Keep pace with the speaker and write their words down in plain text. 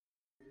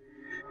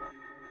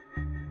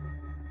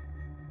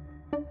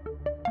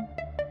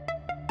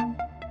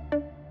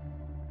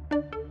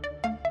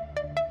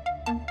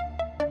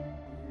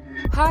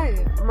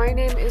Hi, my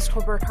name is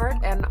Colbert Hart,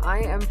 and I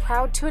am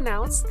proud to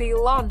announce the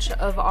launch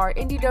of our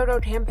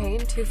Indiedodo campaign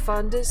to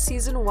fund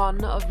Season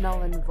 1 of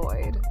Null and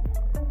Void.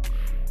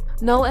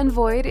 Null and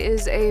Void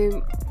is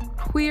a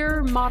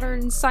queer,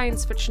 modern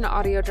science fiction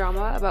audio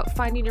drama about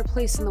finding your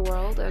place in the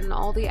world and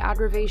all the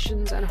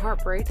aggravations and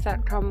heartbreak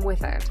that come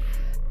with it.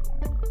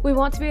 We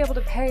want to be able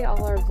to pay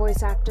all our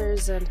voice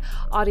actors and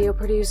audio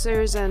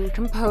producers and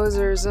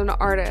composers and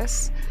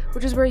artists,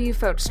 which is where you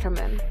folks come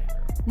in.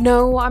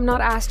 No, I'm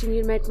not asking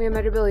you to make me a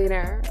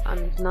meta-billionaire.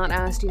 I'm not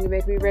asking you to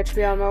make me rich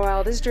beyond my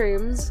wildest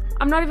dreams.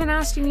 I'm not even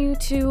asking you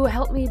to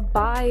help me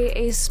buy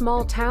a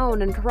small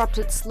town and corrupt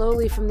it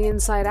slowly from the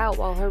inside out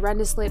while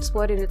horrendously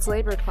exploiting its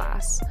labor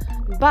class.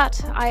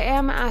 But I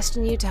am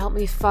asking you to help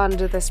me fund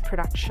this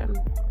production.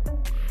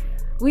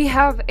 We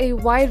have a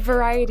wide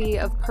variety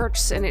of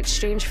perks in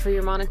exchange for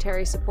your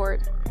monetary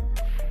support.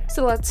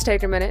 So let's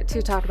take a minute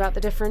to talk about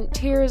the different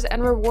tiers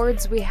and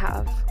rewards we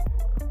have.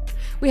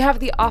 We have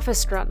the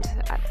Office Grunt.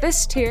 At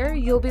this tier,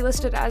 you'll be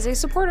listed as a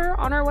supporter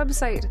on our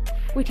website.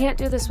 We can't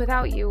do this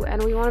without you,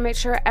 and we want to make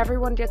sure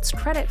everyone gets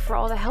credit for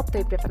all the help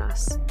they've given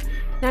us.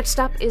 Next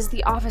up is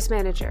the Office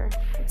Manager.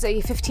 It's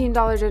a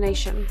 $15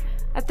 donation.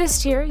 At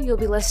this tier, you'll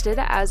be listed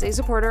as a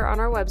supporter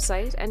on our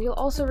website, and you'll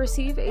also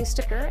receive a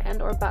sticker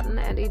and/or button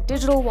and a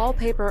digital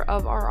wallpaper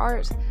of our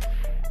art.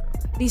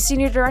 The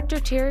Senior Director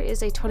tier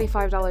is a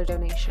 $25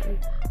 donation.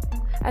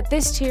 At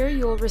this tier,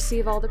 you'll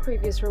receive all the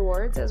previous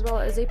rewards, as well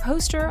as a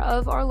poster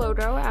of our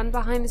logo and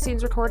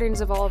behind-the-scenes recordings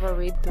of all of our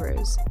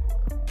read-throughs.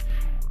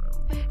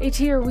 A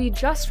tier we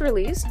just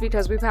released,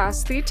 because we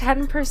passed the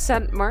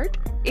 10% mark,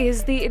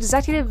 is the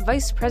Executive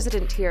Vice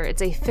President tier.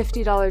 It's a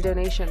 $50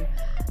 donation.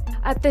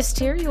 At this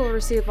tier, you'll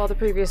receive all the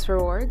previous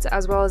rewards,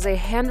 as well as a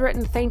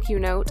handwritten thank you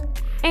note,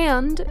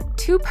 and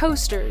 2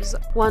 posters,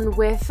 one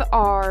with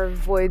our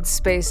Void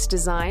Space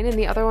design, and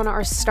the other one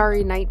our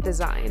Starry Night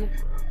design.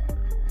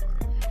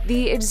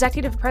 The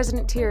Executive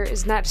President tier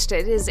is next.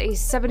 It is a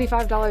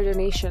 $75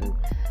 donation.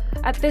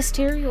 At this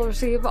tier, you'll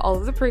receive all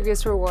of the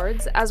previous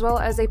rewards, as well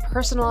as a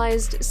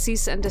personalized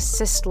cease and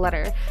desist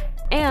letter,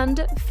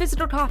 and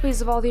physical copies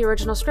of all the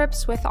original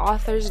scripts with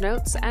author's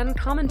notes and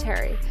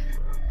commentary.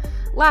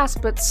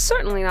 Last, but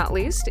certainly not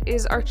least,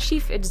 is our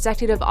Chief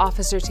Executive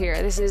Officer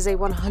tier. This is a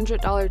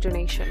 $100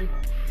 donation.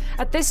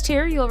 At this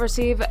tier, you'll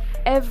receive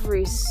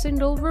every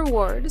single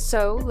reward,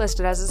 so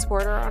listed as a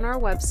supporter on our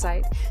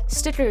website: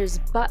 stickers,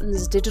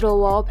 buttons, digital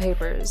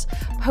wallpapers,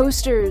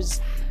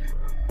 posters,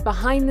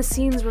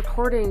 behind-the-scenes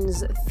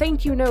recordings,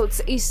 thank you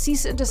notes, a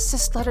cease and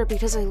desist letter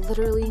because I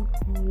literally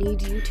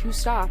need you to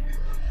stop,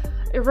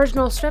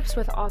 original scripts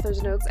with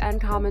author's notes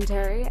and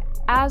commentary,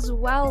 as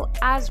well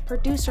as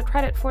producer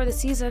credit for the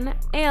season,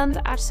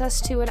 and access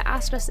to an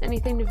Ask Us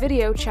Anything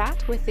video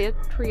chat with the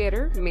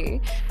creator, me,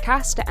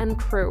 cast, and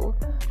crew.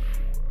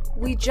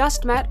 We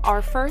just met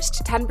our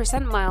first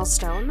 10%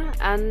 milestone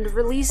and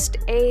released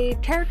a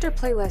character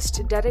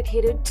playlist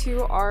dedicated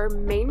to our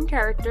main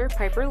character,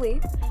 Piper Lee.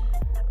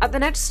 At the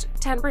next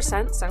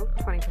 10%, so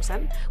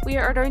 20%, we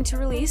are going to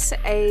release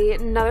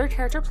another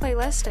character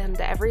playlist, and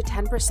every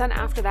 10%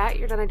 after that,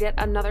 you're going to get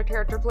another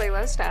character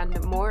playlist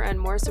and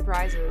more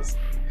surprises.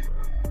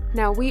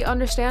 Now, we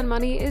understand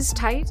money is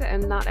tight,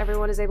 and not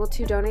everyone is able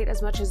to donate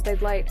as much as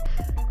they'd like.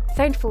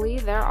 Thankfully,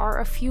 there are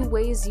a few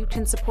ways you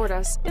can support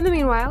us. In the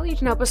meanwhile, you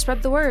can help us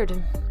spread the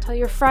word. Tell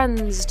your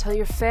friends, tell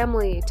your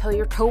family, tell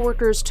your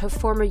coworkers to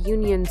form a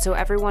union so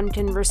everyone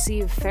can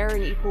receive fair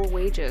and equal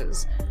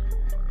wages.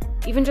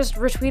 Even just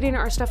retweeting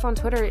our stuff on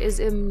Twitter is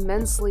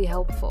immensely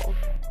helpful.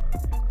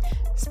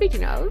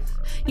 Speaking of,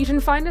 you can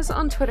find us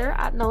on Twitter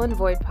at Null and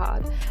Void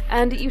Pod,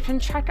 and you can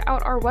check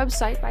out our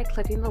website by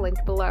clicking the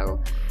link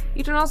below.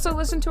 You can also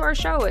listen to our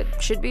show. It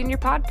should be in your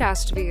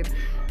podcast feed.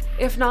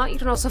 If not, you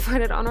can also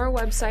find it on our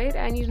website,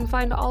 and you can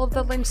find all of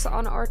the links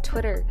on our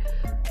Twitter.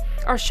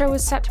 Our show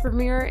is set to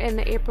premiere in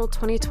April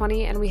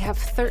 2020, and we have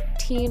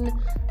 13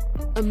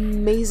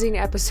 amazing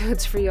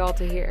episodes for y'all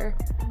to hear.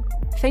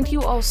 Thank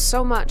you all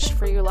so much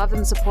for your love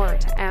and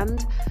support,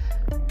 and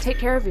take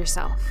care of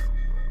yourself.